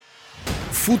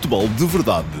Futebol de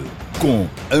Verdade, com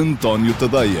António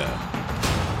Tadeia.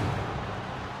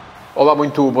 Olá,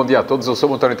 muito bom dia a todos. Eu sou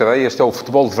o António Tadeia. Este é o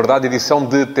Futebol de Verdade, edição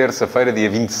de terça-feira, dia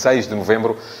 26 de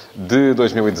novembro de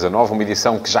 2019. Uma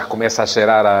edição que já começa a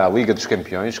cheirar à Liga dos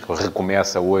Campeões, que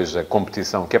recomeça hoje a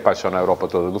competição que apaixona a Europa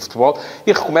toda do futebol,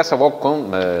 e recomeça logo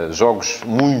com jogos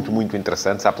muito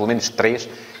interessantes. Há pelo menos 3.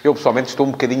 Eu, pessoalmente, estou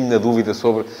um bocadinho na dúvida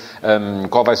sobre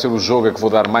qual vai ser o jogo a que vou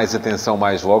dar mais atenção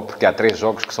mais logo, porque há 3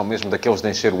 jogos que são mesmo daqueles de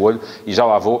encher o olho, e já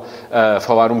lá vou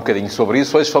falar um bocadinho sobre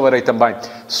isso. Hoje falarei também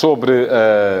sobre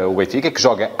o Benfica, que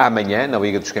joga amanhã na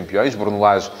Liga dos Campeões. Bruno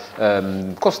Lage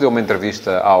concedeu uma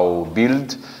entrevista ao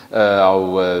Bild,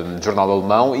 ao jornal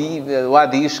alemão, e lá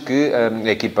diz que a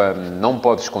equipa não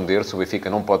pode esconder-se, o Benfica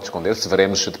não pode esconder-se.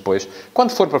 Veremos depois, quando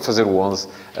for para fazer o 11,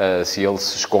 se ele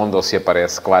se esconde ou se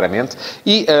aparece claramente.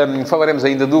 E falaremos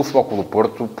ainda do Futebol do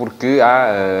Porto, porque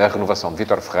há a renovação de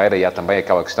Vítor Ferreira e há também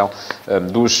aquela questão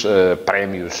dos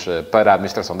prémios para a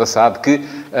administração da SAD, que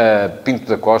Pinto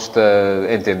da Costa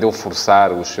entendeu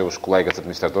forçar os seus colegas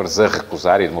administradores a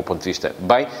recusar, e do meu ponto de vista,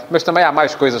 bem, mas também há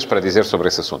mais coisas para dizer sobre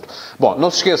esse assunto. Bom,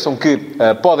 não se esqueçam que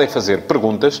podem fazer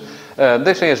perguntas.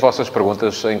 Deixem as vossas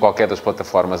perguntas em qualquer das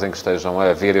plataformas em que estejam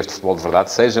a ver este Futebol de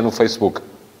Verdade, seja no Facebook,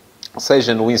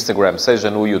 seja no Instagram, seja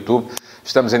no YouTube.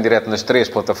 Estamos em direto nas 3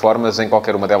 plataformas. Em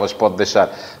qualquer uma delas pode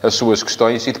deixar as suas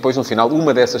questões e depois, no final,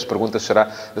 uma dessas perguntas será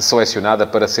selecionada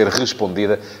para ser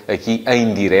respondida aqui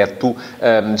em direto.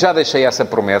 Já deixei essa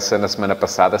promessa na semana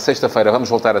passada. Sexta-feira vamos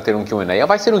voltar a ter um Q&A.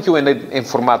 Vai ser um Q&A em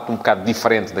formato um bocado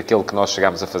diferente daquele que nós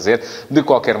chegámos a fazer. De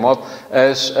qualquer modo,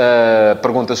 as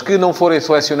perguntas que não forem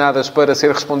selecionadas para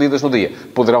ser respondidas no dia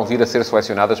poderão vir a ser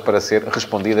selecionadas para ser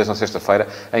respondidas na sexta-feira,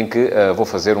 em que vou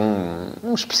fazer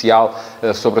um especial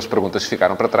sobre as perguntas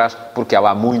ficaram para trás, porque há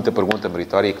lá muita pergunta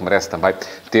meritória e que merece também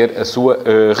ter a sua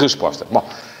resposta. Bom,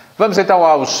 vamos então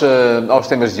aos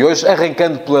temas de hoje,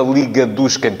 arrancando pela Liga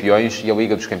dos Campeões. E a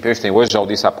Liga dos Campeões tem hoje, já o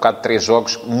disse há bocado, 3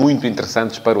 jogos muito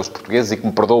interessantes para os portugueses, e que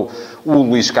me perdoou o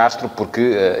Luís Castro,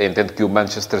 porque entendo que o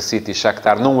Manchester City e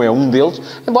Shakhtar não é um deles,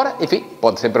 embora, enfim,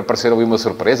 pode sempre aparecer ali uma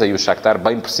surpresa, e o Shakhtar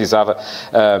bem precisava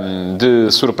de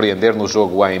surpreender no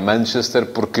jogo em Manchester,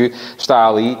 porque está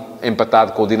ali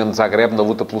empatado com o Dinamo de Zagreb na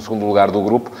luta pelo segundo lugar do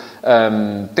grupo,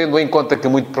 tendo em conta que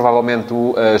muito provavelmente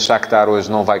o Shakhtar hoje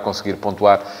não vai conseguir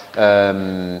pontuar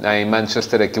em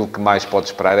Manchester. Aquilo que mais pode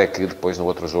esperar é que depois, no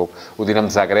outro jogo, o Dinamo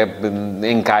de Zagreb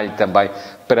encalhe também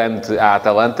perante a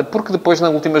Atalanta, porque depois, na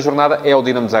última jornada, é o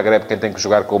Dinamo de Zagreb quem tem que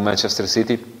jogar com o Manchester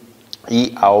City,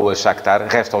 e ao Shakhtar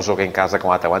resta o jogo em casa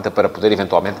com a Atalanta para poder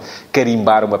eventualmente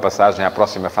carimbar uma passagem à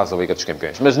próxima fase da Liga dos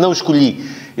Campeões. Mas não escolhi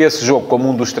esse jogo como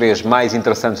um dos 3 mais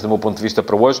interessantes do meu ponto de vista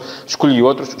para hoje. Escolhi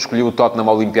outros. Escolhi o Tottenham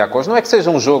Olympiacos. Não é que seja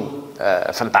um jogo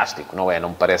fantástico, não é? Não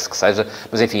me parece que seja.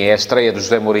 Mas, enfim, é a estreia do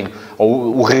José Mourinho,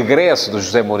 ou o regresso do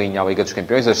José Mourinho à Liga dos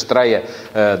Campeões, a estreia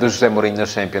do José Mourinho nas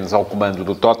Champions ao comando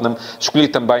do Tottenham. Escolhi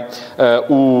também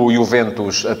o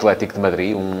Juventus Atlético de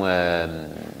Madrid,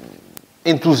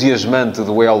 entusiasmante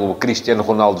duelo Cristiano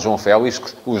Ronaldo-João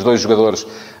Félix, os 2 jogadores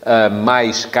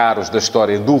mais caros da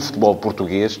história do futebol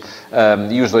português,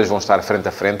 e os 2 vão estar frente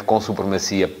a frente, com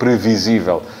supremacia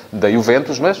previsível da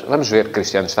Juventus, mas vamos ver.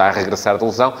 Cristiano está a regressar de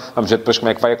lesão, vamos ver depois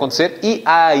como é que vai acontecer. E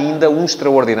há ainda um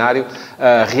extraordinário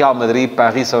Real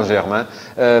Madrid-Paris Saint-Germain.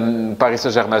 Paris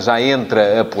Saint-Germain já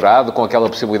entra apurado, com aquela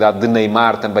possibilidade de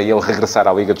Neymar também ele regressar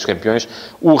à Liga dos Campeões.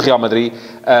 O Real Madrid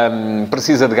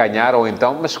precisa de ganhar, ou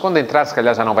então, mas quando entrar se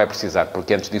calhar já não vai precisar,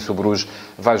 porque antes disso o Bruges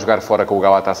vai jogar fora com o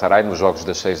Galatasaray nos jogos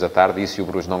das 6 da tarde, e se o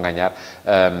Bruges não ganhar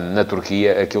na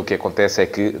Turquia, aquilo que acontece é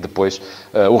que depois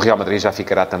o Real Madrid já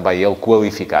ficará também ele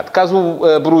qualificado. Caso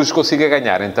o Bruges consiga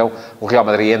ganhar, então o Real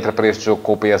Madrid entra para este jogo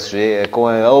com o PSG com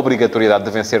a obrigatoriedade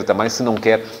de vencer também, se não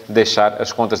quer deixar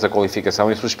as contas da qualificação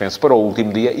em suspenso para o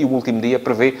último dia, e o último dia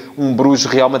prevê um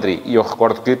Bruges-Real Madrid. E eu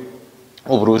recordo que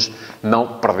o Bruges não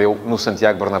perdeu no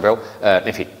Santiago Bernabéu.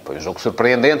 Enfim, foi um jogo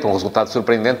surpreendente, um resultado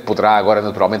surpreendente. Poderá agora,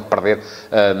 naturalmente, perder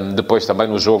depois também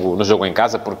no jogo em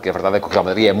casa, porque a verdade é que o Real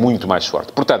Madrid é muito mais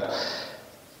forte. Portanto,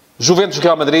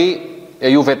 Juventus-Real Madrid, a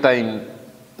Juve tem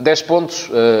 10 pontos,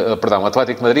 o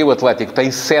Atlético de Madrid, o Atlético tem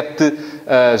 7,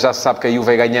 já se sabe que a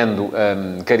Juve ganhando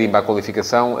carimba a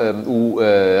qualificação, o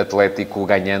Atlético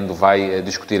ganhando vai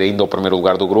discutir ainda o primeiro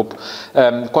lugar do grupo.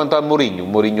 Quanto a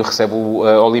Mourinho recebe o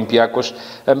Olympiacos,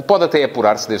 pode até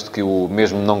apurar-se, desde que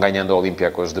mesmo não ganhando o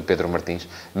Olympiacos de Pedro Martins,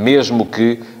 mesmo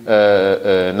que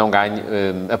não ganhe,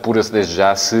 apura-se desde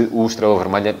já se o Estrela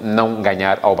Vermelha não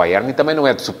ganhar ao Bayern, e também não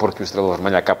é de supor que o Estrela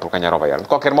Vermelha acabe por ganhar ao Bayern. De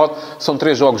qualquer modo, são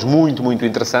 3 jogos muito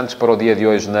interessantes para o dia de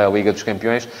hoje na Liga dos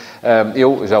Campeões.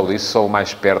 Eu, já o disse, sou mais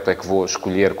mais perto é que vou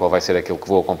escolher qual vai ser aquilo que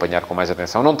vou acompanhar com mais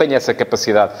atenção. Não tenho essa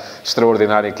capacidade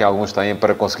extraordinária que alguns têm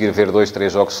para conseguir ver 2,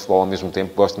 3 jogos de futebol ao mesmo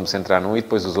tempo. Gosto de me centrar num e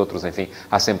depois os outros, enfim,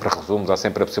 há sempre resumos, há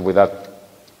sempre a possibilidade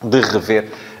de rever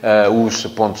os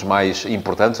pontos mais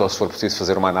importantes, ou se for preciso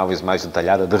fazer uma análise mais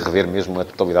detalhada, de rever mesmo a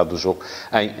totalidade do jogo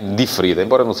em diferida,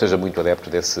 embora não seja muito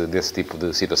adepto desse tipo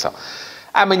de situação.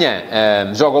 Amanhã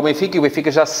joga o Benfica e o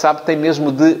Benfica já se sabe tem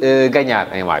mesmo de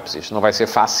ganhar em Leipzig. Não vai ser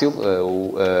fácil,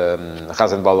 o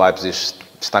Rasenball Leipzig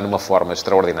está numa forma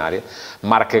extraordinária,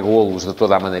 marca golos de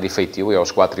toda a maneira e feitio, é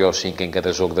aos 4 e aos 5 em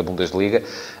cada jogo da Bundesliga,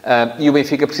 e o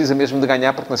Benfica precisa mesmo de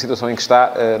ganhar, porque na situação em que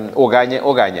está, ou ganha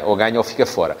ou fica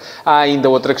fora. Há ainda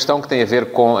outra questão que tem a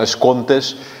ver com as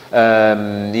contas,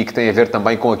 e que tem a ver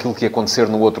também com aquilo que ia acontecer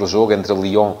no outro jogo, entre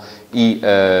Lyon e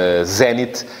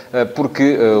Zenit,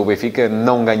 porque o Benfica,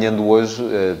 não ganhando hoje,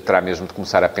 terá mesmo de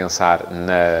começar a pensar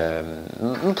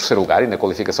no terceiro lugar e na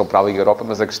qualificação para a Liga Europa,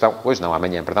 mas a questão... Hoje não,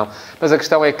 amanhã, perdão. Mas a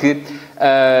questão é que,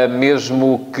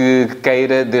 mesmo que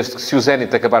queira, desde que se o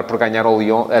Zenit acabar por ganhar ao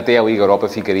Lyon, até a Liga Europa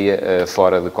ficaria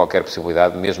fora de qualquer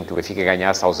possibilidade, mesmo que o Benfica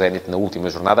ganhasse ao Zenit na última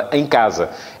jornada, em casa.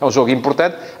 É um jogo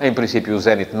importante. Em princípio, o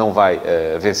Zenit não vai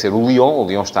vencer o Lyon. O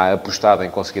Lyon está apostado em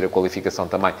conseguir a qualificação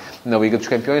também na Liga dos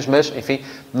Campeões, mas, enfim,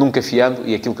 nunca fiando,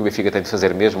 e aquilo que o Benfica tem de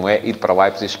fazer mesmo é ir para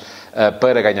Leipzig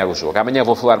para ganhar o jogo. Amanhã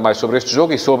vou falar mais sobre este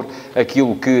jogo e sobre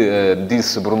aquilo que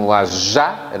disse Bruno Lage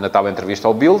já na tal entrevista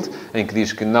ao Bild, em que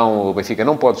diz que o Benfica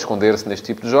não pode esconder-se neste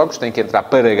tipo de jogos, tem que entrar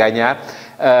para ganhar.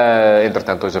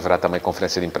 Entretanto, hoje haverá também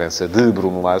conferência de imprensa de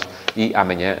Bruno Lage e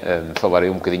amanhã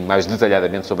falarei um bocadinho mais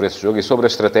detalhadamente sobre esse jogo e sobre a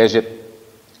estratégia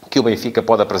que o Benfica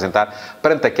pode apresentar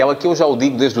perante aquela que eu já o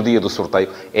digo desde o dia do sorteio,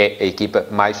 é a equipa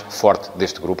mais forte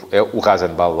deste grupo, é o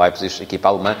Rasenball Leipzig, a equipa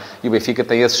alemã, e o Benfica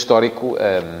tem esse histórico,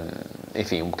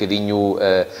 enfim, um bocadinho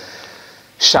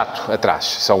chato atrás.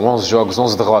 São 11 jogos,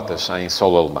 11 derrotas em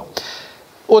solo alemão.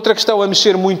 Outra questão a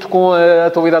mexer muito com a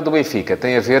atualidade do Benfica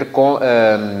tem a ver com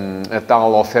a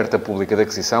tal oferta pública de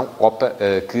aquisição, OPA,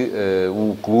 que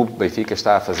o clube Benfica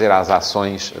está a fazer às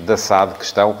ações da SAD, que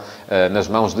estão nas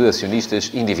mãos de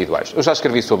acionistas individuais. Eu já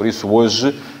escrevi sobre isso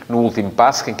hoje, no último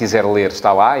passo. Quem quiser ler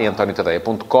está lá, em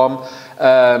antoniotadeia.com.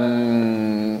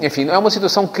 Enfim, é uma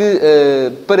situação que,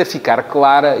 para ficar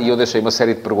clara, e eu deixei uma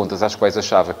série de perguntas às quais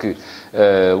achava que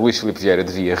Luís Filipe Vieira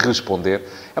devia responder,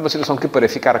 é uma situação que, para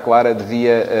ficar clara,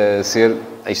 devia ser,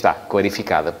 aí está,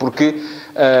 clarificada. Porque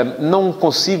não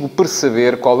consigo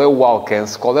perceber qual é o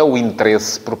alcance, qual é o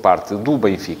interesse por parte do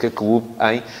Benfica Clube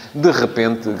em, de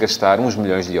repente, gastar uns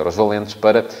milhões de euros valentes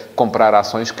para comprar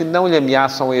ações que não lhe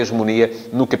ameaçam a hegemonia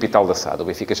no capital da SAD. O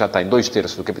Benfica já tem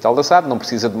 2/3 do capital da SAD, não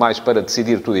precisa de mais para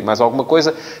decidir tudo e mais alguma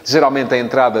coisa. Geralmente a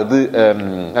entrada de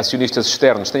acionistas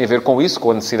externos tem a ver com isso,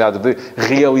 com a necessidade de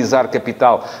realizar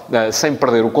capital sem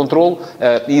perder o controle,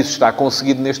 e isso está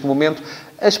conseguido neste momento.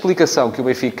 A explicação que o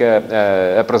Benfica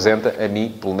apresenta, a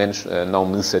mim, pelo menos, não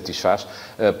me satisfaz,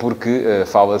 porque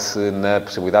fala-se na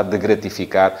possibilidade de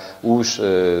gratificar os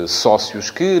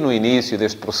sócios que, no início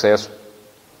deste processo,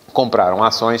 compraram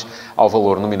ações ao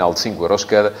valor nominal de 5 euros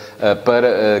cada,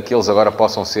 para que eles agora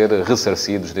possam ser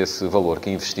ressarcidos desse valor que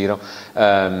investiram.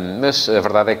 Mas a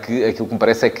verdade é que aquilo que me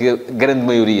parece é que a grande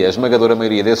maioria, a esmagadora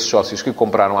maioria desses sócios que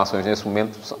compraram ações nesse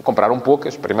momento, compraram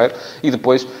poucas, primeiro, e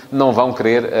depois não vão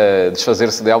querer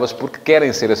desfazer-se delas porque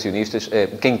querem ser acionistas.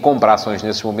 Quem compra ações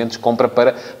nesses momentos, compra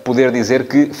para poder dizer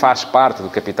que faz parte do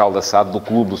capital da SAD, do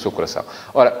clube do seu coração.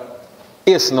 Ora,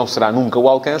 esse não será nunca o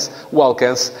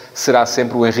alcance será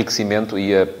sempre o enriquecimento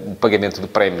e o pagamento de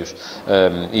prémios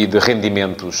e de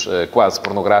rendimentos quase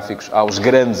pornográficos aos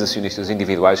grandes acionistas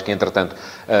individuais que, entretanto,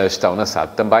 estão na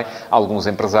SAD também, alguns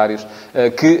empresários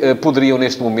que poderiam,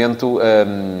 neste momento,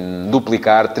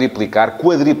 duplicar, triplicar,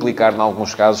 quadriplicar, em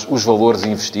alguns casos, os valores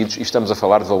investidos, e estamos a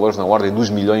falar de valores na ordem dos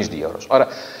milhões de euros. Ora,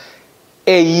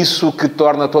 é isso que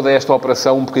torna toda esta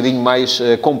operação um bocadinho mais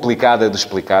complicada de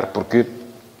explicar, porque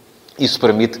isso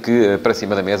permite que, para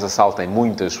cima da mesa, saltem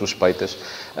muitas suspeitas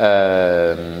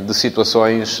de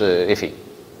situações, enfim,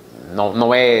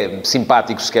 não é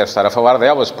simpático sequer estar a falar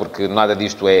delas, porque nada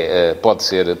disto pode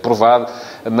ser provado,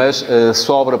 mas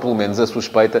sobra pelo menos a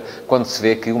suspeita quando se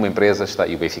vê que uma empresa está,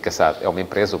 e o Benfica sabe, é uma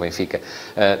empresa, o Benfica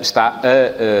está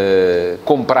a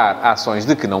comprar ações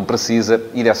de que não precisa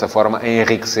e dessa forma a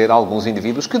enriquecer alguns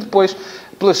indivíduos que depois,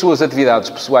 pelas suas atividades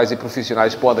pessoais e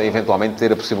profissionais, podem eventualmente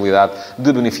ter a possibilidade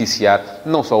de beneficiar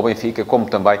não só o Benfica, como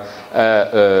também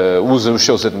os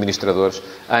seus administradores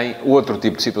em outro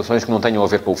tipo de situações que não tenham a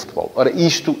ver com o futebol. Ora,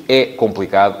 isto é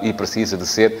complicado e precisa de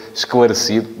ser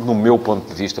esclarecido, no meu ponto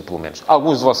de vista, pelo menos.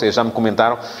 Alguns de vocês já me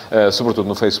comentaram, sobretudo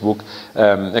no Facebook,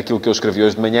 aquilo que eu escrevi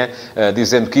hoje de manhã,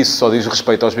 dizendo que isso só diz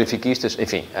respeito aos benfiquistas.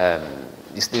 Enfim,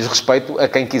 isso diz respeito a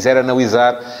quem quiser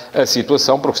analisar a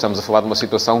situação, porque estamos a falar de uma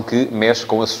situação que mexe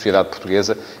com a sociedade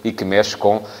portuguesa e que mexe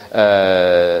com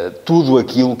tudo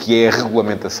aquilo que é a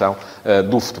regulamentação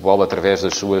do futebol através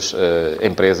das suas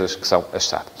empresas, que são as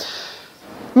SAD.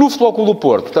 No Futebol Clube do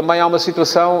Porto também há uma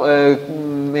situação,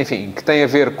 enfim, que tem a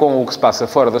ver com o que se passa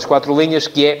fora das quatro linhas,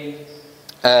 que é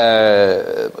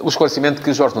o esclarecimento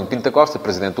que Jorge Nuno Pinto da Costa,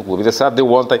 presidente do clube e da SAD,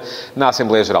 deu ontem na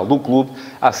Assembleia Geral do clube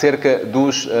acerca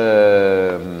dos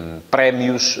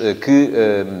prémios que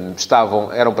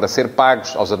eram para ser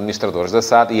pagos aos administradores da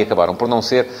SAD e acabaram por não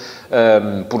ser,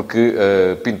 porque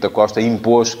Pinto da Costa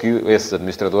impôs que esses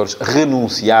administradores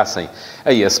renunciassem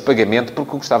a esse pagamento,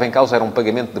 porque o que estava em causa era um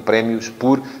pagamento de prémios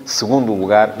por segundo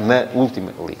lugar na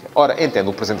última liga. Ora, entendo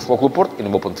o presidente do Futebol Clube do Porto, e no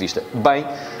meu ponto de vista, bem,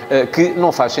 que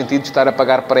não faz sentido estar a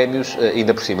pagar prémios,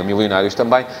 ainda por cima milionários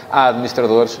também, a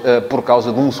administradores por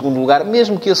causa de um segundo lugar,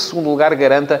 mesmo que esse segundo lugar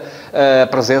garanta a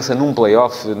presença num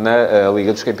play-off na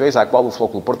Liga dos Campeões, à qual o Futebol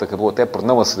Clube do Porto acabou até por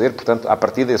não aceder, portanto, à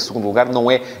partida, esse segundo lugar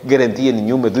não é garantia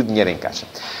nenhuma de dinheiro em caixa.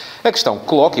 A questão que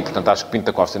coloco, e portanto acho que Pinto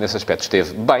da Costa nesse aspecto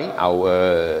esteve bem ao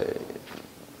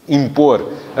impor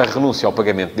a renúncia ao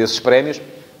pagamento desses prémios.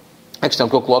 A questão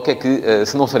que eu coloco é que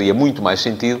se não faria muito mais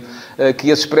sentido que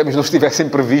esses prémios não estivessem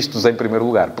previstos em primeiro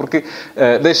lugar. Porque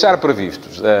deixar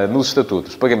previstos nos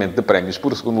estatutos pagamento de prémios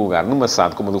por segundo lugar numa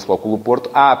SAD como a do Futebol Clube do Porto,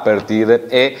 à partida,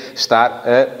 é estar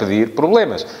a pedir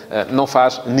problemas. Não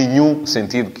faz nenhum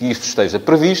sentido que isto esteja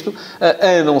previsto,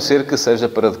 a não ser que seja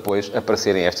para depois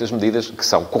aparecerem estas medidas, que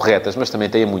são corretas, mas também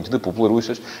têm muito de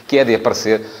popularuchas, que é de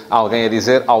aparecer alguém a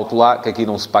dizer alto lá que aqui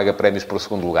não se paga prémios por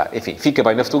segundo lugar. Enfim, fica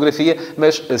bem na fotografia,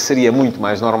 mas seria muito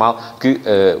mais normal que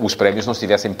os prémios não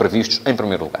estivessem previstos em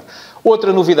primeiro lugar.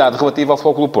 Outra novidade relativa ao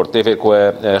Futebol Clube do Porto tem a ver com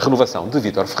a renovação de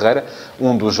Vítor Ferreira,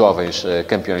 um dos jovens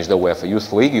campeões da UEFA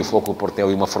Youth League, e o Futebol Clube do Porto tem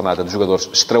ali uma fornada de jogadores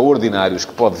extraordinários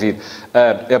que pode vir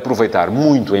a aproveitar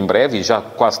muito em breve, e já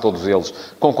quase todos eles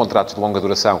com contratos de longa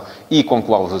duração e com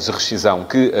cláusulas de rescisão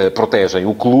que protegem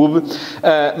o clube.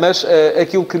 Mas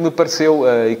aquilo que me pareceu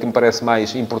e que me parece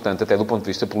mais importante até do ponto de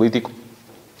vista político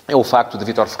é o facto de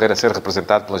Vítor Ferreira ser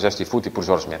representado pela Gestifute e por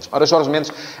Jorge Mendes. Ora, Jorge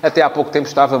Mendes, até há pouco tempo,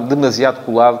 estava demasiado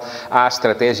colado à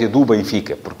estratégia do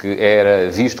Benfica, porque era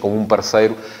visto como um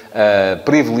parceiro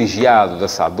privilegiado da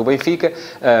SAD do Benfica,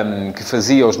 que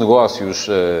fazia os negócios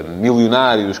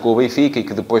milionários com o Benfica e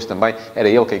que depois também era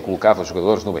ele quem colocava os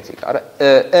jogadores no Benfica. Ora,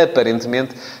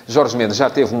 aparentemente, Jorge Mendes já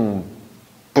teve um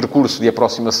percurso de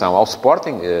aproximação ao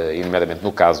Sporting, e nomeadamente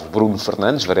no caso Bruno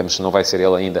Fernandes, veremos se não vai ser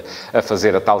ele ainda a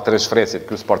fazer a tal transferência de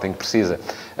que o Sporting precisa,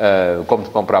 como de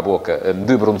pão para a boca,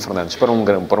 de Bruno Fernandes para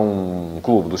um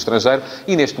clube do estrangeiro,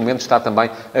 e neste momento está também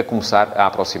a começar a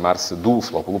aproximar-se do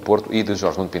Futebol Clube do Porto e de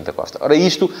Jorge Nuno Pinto da Costa. Ora,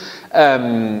 isto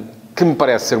que me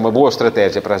parece ser uma boa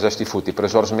estratégia para a Gestifute e para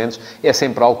Jorge Mendes, é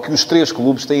sempre algo que os três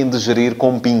clubes têm de gerir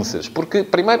com pinças. Porque,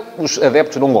 primeiro, os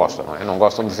adeptos não gostam, não é? Não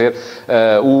gostam de ver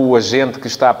o agente que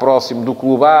está próximo do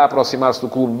clube A aproximar-se do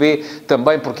clube B,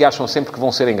 também porque acham sempre que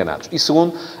vão ser enganados. E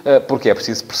segundo, porque é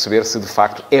preciso perceber se de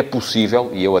facto é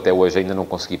possível, e eu até hoje ainda não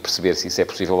consegui perceber se isso é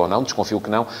possível ou não, desconfio que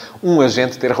não, um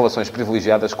agente ter relações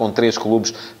privilegiadas com três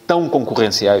clubes tão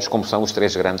concorrenciais como são os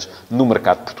três grandes no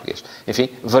mercado português. Enfim,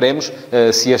 veremos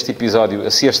se este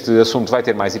assunto vai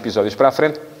ter mais episódios para a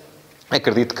frente.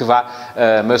 Acredito que vá,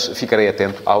 mas ficarei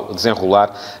atento ao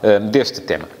desenrolar deste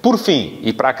tema. Por fim,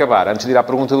 e para acabar, antes de ir à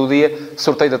pergunta do dia,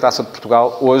 sorteio da Taça de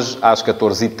Portugal, hoje às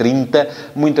 14h30.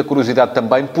 Muita curiosidade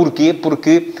também. Porquê?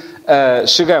 Porque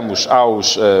chegamos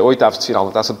aos oitavos de final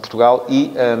da Taça de Portugal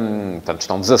e, portanto,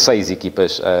 estão 16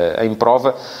 equipas em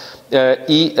prova.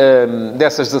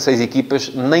 Dessas 16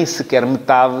 equipas, nem sequer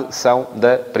metade são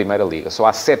da Primeira Liga. Só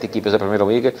há 7 equipas da Primeira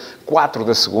Liga, 4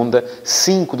 da Segunda,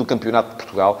 5 do Campeonato de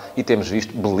Portugal, e temos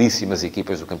visto belíssimas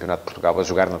equipas do Campeonato de Portugal a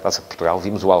jogar na Taça de Portugal.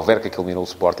 Vimos o Alverca que eliminou o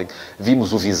Sporting,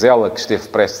 vimos o Vizela que esteve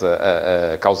prestes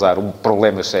a causar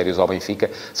problemas sérios ao Benfica.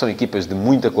 São equipas de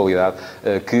muita qualidade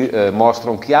que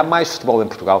mostram que há mais futebol em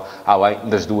Portugal, além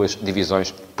das duas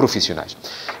divisões profissionais.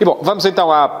 E bom, vamos então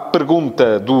à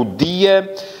pergunta do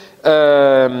dia.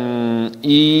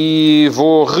 E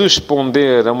vou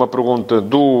responder a uma pergunta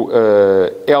do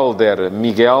Hélder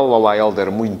Miguel. Olá,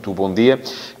 Hélder, muito bom dia.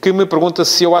 Que me pergunta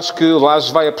se eu acho que Lages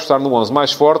vai apostar no 11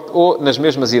 mais forte ou nas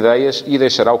mesmas ideias e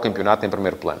deixará o campeonato em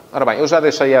primeiro plano. Ora bem, eu já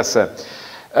deixei essa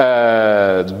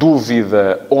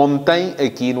dúvida ontem,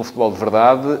 aqui no Futebol de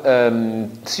Verdade.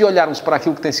 Se olharmos para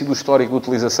aquilo que tem sido o histórico de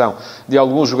utilização de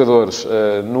alguns jogadores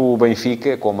no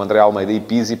Benfica, como André Almeida e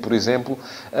Pizzi, por exemplo,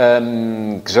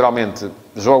 que geralmente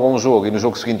jogam um jogo e no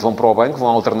jogo seguinte vão para o banco, vão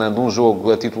alternando um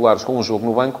jogo a titulares com um jogo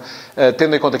no banco,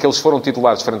 tendo em conta que eles foram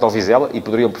titulares frente ao Vizela e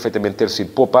poderiam perfeitamente ter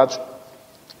sido poupados.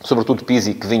 sobretudo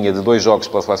Pizzi, que vinha de 2 jogos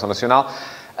pela Seleção Nacional.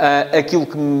 Aquilo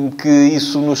que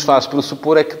isso nos faz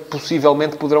pressupor é que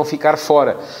possivelmente poderão ficar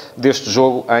fora deste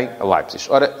jogo em Leipzig.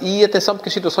 Ora, e atenção, porque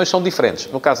as situações são diferentes.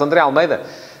 No caso de André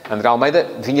Almeida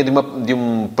vinha de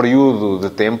um período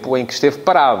de tempo em que esteve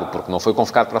parado, porque não foi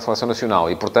convocado para a Seleção Nacional.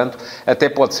 E, portanto, até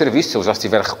pode ser visto, se ele já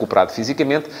estiver recuperado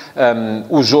fisicamente,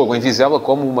 o jogo em Vizela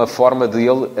como uma forma de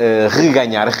ele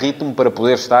reganhar ritmo para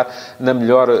poder estar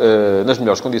nas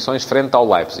melhores condições frente ao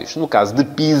Leipzig. No caso de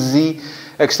Pizzi,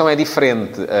 a questão é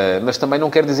diferente, mas também não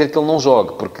quer dizer que ele não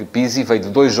jogue, porque Pizzi veio de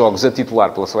 2 jogos a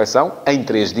titular pela seleção, em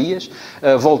 3 dias,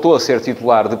 voltou a ser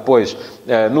titular depois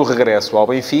no regresso ao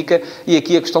Benfica, e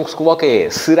aqui a questão que se coloca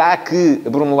é, será que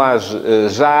Bruno Lage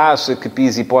já acha que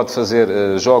Pizzi pode fazer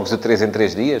jogos de 3 em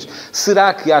 3 dias?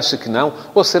 Será que acha que não?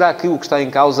 Ou será que o que está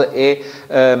em causa é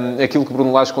aquilo que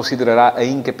Bruno Lage considerará a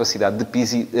incapacidade de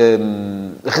Pizzi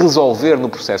resolver no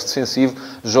processo defensivo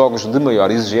jogos de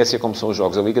maior exigência, como são os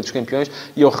jogos da Liga dos Campeões?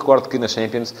 E eu recordo que na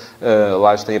Champions,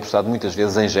 Lage tem apostado muitas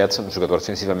vezes em Jetson, um jogador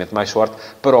defensivamente mais forte,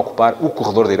 para ocupar o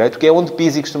corredor direito, que é onde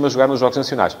Pizzi costuma jogar nos jogos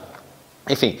nacionais.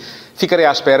 Enfim, ficarei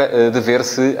à espera de ver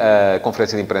se a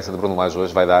conferência de imprensa de Bruno Lage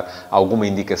hoje vai dar alguma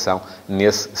indicação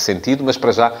nesse sentido, mas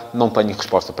para já não tenho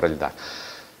resposta para lhe dar.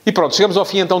 E pronto, chegamos ao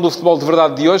fim então do Futebol de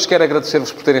Verdade de hoje. Quero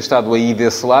agradecer-vos por terem estado aí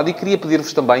desse lado e queria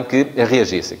pedir-vos também que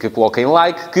reagissem, que coloquem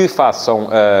like, que façam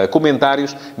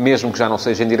comentários, mesmo que já não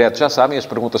seja em direto, já sabem, as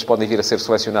perguntas podem vir a ser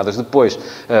selecionadas depois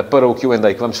para o Q&A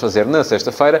que vamos fazer na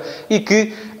sexta-feira e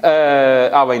que,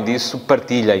 além disso,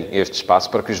 partilhem este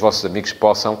espaço para que os vossos amigos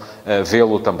possam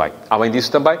vê-lo também. Além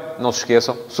disso também, não se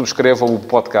esqueçam, subscrevam o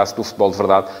podcast do Futebol de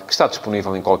Verdade, que está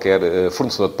disponível em qualquer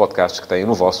fornecedor de podcasts que tenham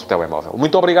no vosso telemóvel.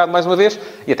 Muito obrigado mais uma vez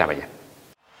e até amanhã.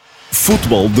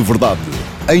 Futebol de Verdade,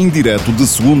 em direto de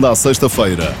segunda a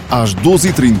sexta-feira, às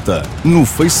 12h30, no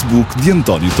Facebook de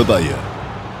António Tadeia.